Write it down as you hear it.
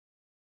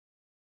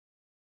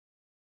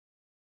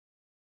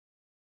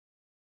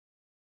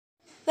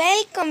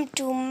Welcome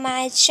to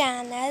my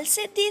channel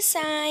Siddhi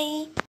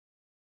Sai.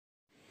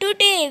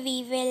 Today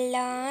we will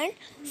learn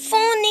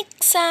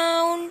phonic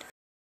sound.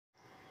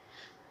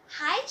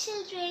 Hi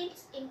children,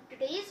 in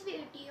today's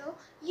video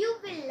you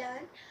will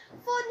learn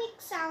phonic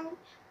sound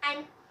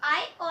and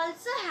I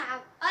also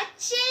have a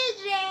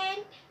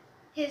children.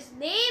 His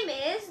name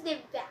is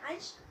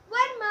Divyansh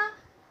Verma.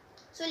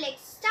 So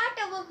let's start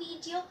our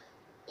video.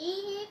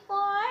 A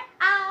for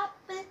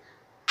apple,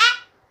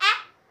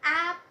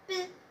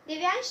 apple.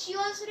 Divyansh, you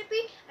also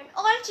repeat, and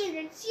all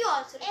children, you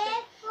also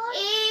repeat.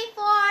 A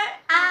for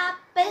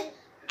apple,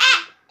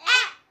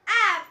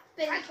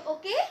 apple.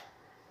 Okay.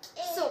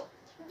 So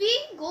we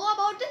go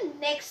about the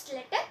next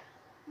letter.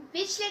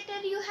 Which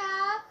letter you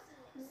have?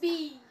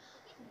 B.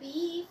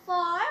 B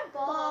for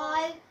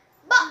ball,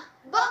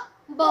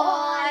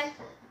 ball.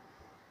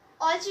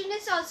 All children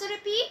also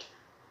repeat.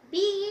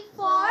 B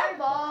for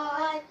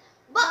ball,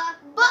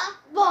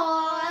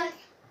 ball.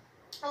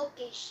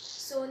 Okay.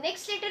 So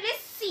next letter is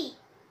C.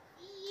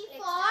 E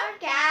for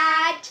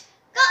cat,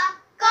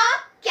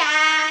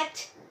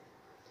 cat.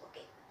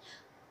 Okay.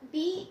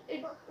 D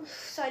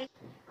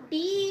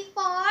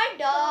for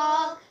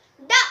dog,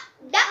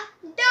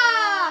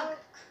 dog.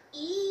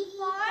 E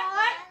for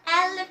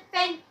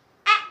elephant,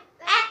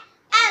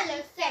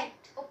 elephant.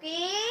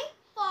 Okay.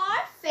 For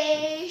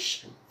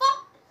fish,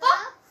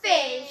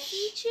 fish.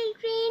 See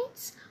children,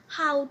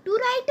 how to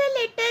write a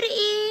letter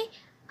A?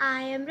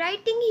 I am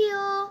writing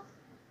here.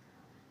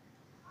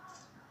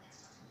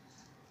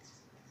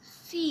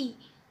 See,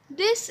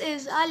 this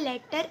is a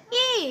letter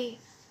A.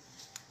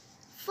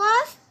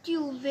 First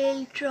you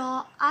will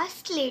draw a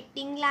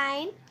slating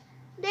line,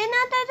 then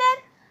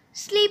another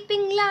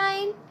slating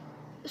line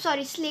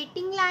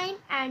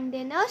and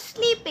then a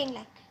sleeping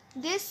line.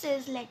 This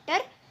is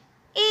letter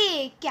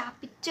A,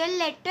 capital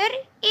letter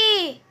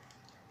A.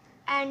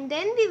 And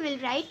then we will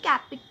write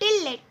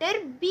capital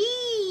letter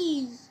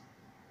B.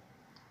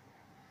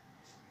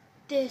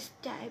 This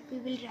type we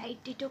will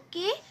write it,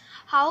 okay?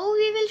 How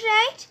we will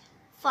write?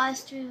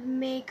 First we will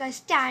make a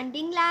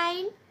standing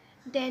line,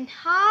 then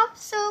half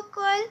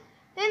circle,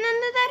 then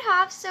another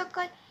half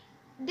circle.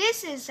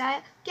 This is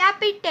a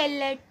capital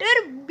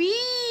letter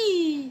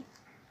B.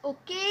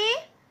 Okay?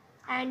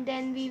 And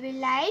then we will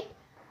write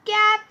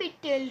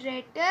capital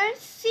letter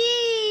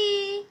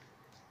C.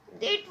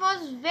 It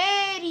was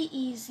very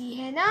easy,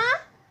 hai na?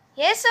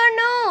 Yes or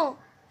no?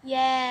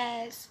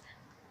 Yes.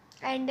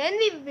 And then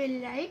we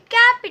will write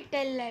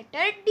capital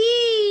letter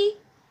D.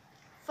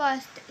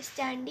 First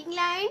standing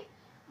line,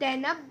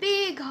 then a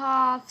big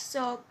half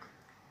circle.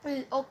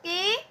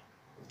 Okay?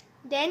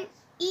 Then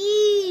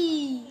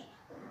E.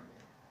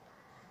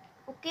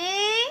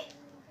 Okay?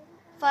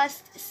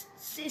 First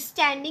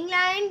standing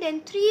line,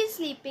 then 3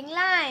 sleeping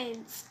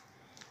lines.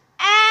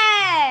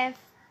 F.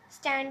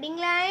 Standing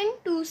line,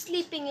 2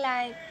 sleeping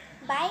lines.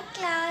 Bye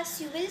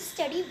class, you will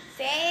study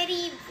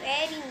very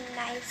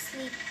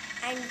nicely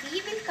and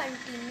we will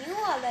continue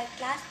our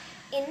class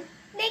in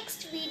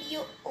next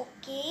video.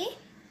 Okay?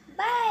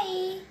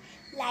 Bye.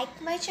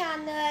 Like my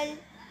channel,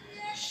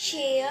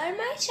 share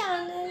my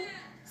channel,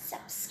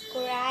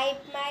 subscribe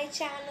my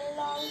channel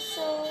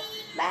also.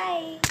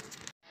 Bye.